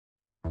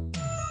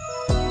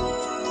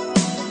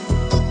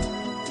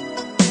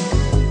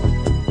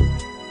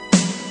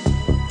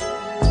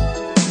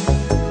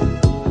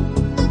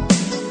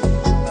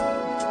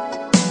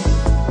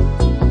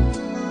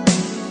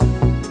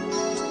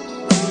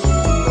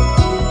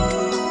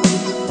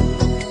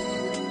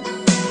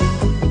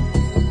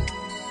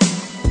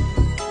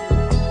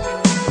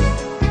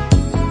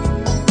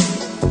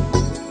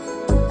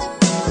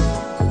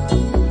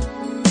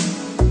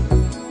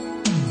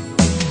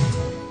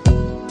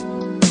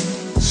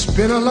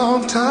Been a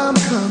long time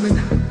coming.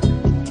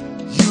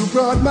 You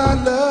brought my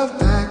love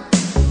back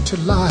to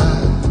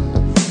life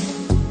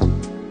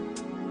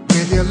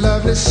with your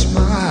lovely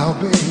smile,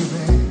 baby.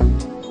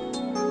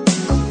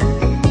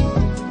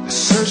 I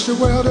searched the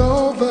world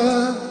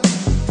over,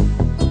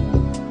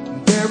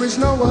 there is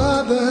no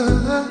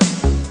other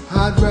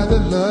I'd rather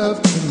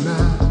love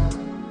tonight.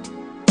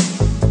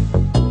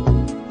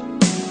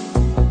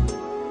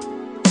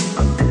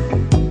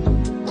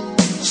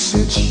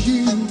 Since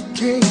you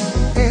came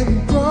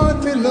and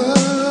brought me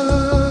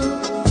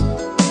love,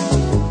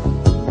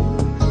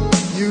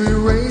 you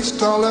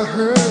erased all the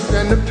hurt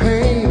and the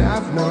pain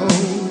I've known.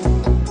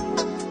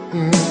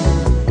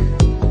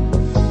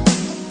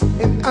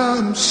 And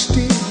I'm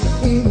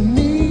still in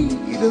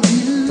need of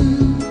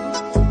you.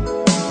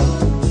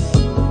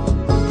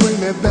 Bring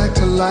me back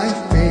to life,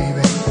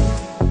 baby.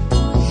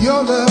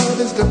 Your love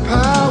is the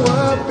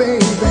power,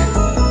 baby.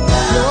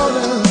 Your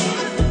love,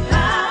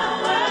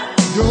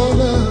 your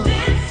love.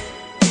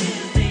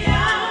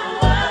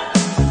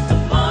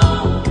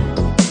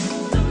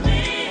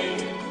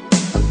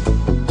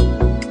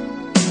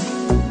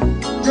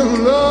 Your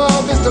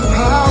love is the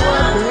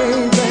power,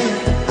 baby.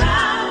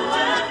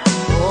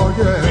 Oh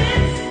yeah.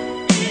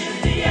 This is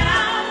the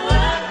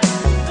hour.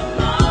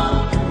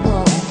 Come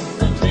on,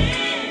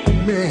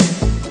 me.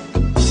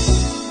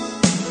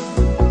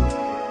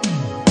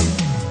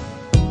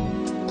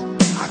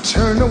 I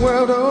turn the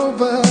world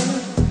over,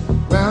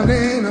 round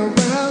and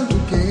around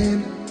again,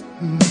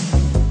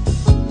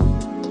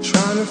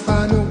 trying to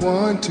find the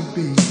one to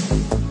be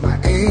my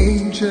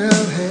angel,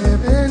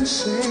 heaven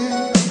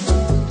sent.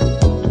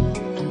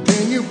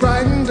 You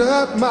brightened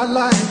up my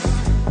life.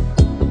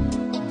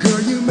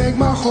 Girl, you make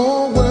my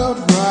whole world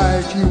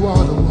right. You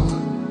are the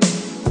one.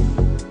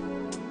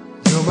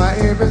 You're my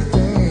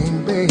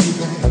everything,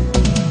 baby.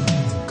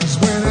 'Cause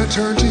when I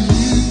turned to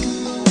you,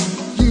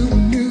 you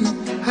knew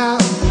how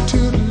to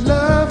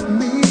love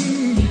me.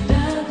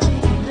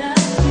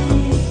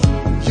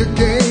 You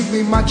gave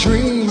me my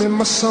dream and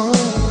my song,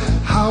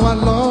 how I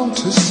long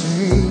to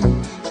sing.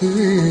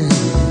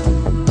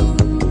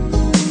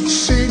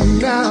 See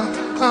now,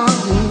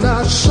 I'm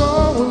not so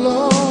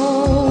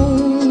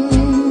alone.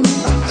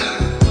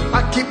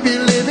 I keep you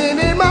living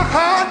in my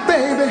heart,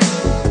 baby.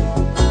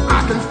 I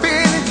can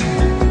feel it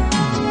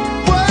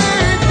way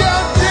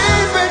down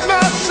deep in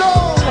my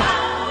soul.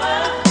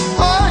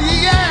 Oh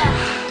yeah.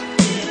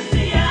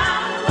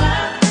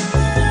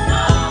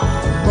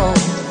 Oh,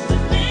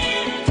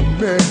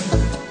 man.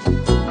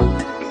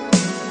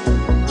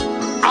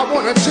 I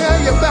wanna tell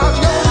you about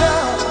your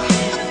love.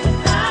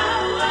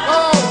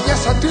 Oh,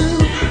 yes I do.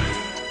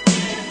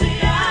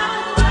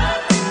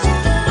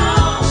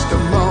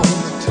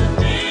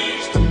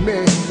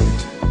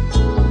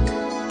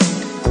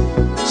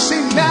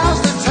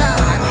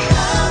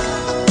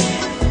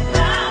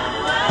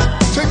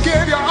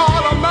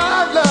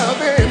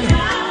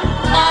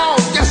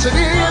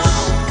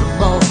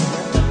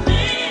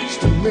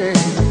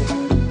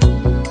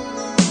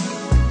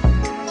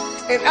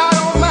 And I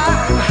don't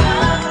mind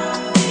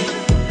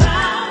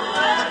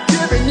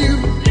giving you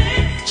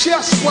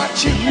just what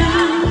you need.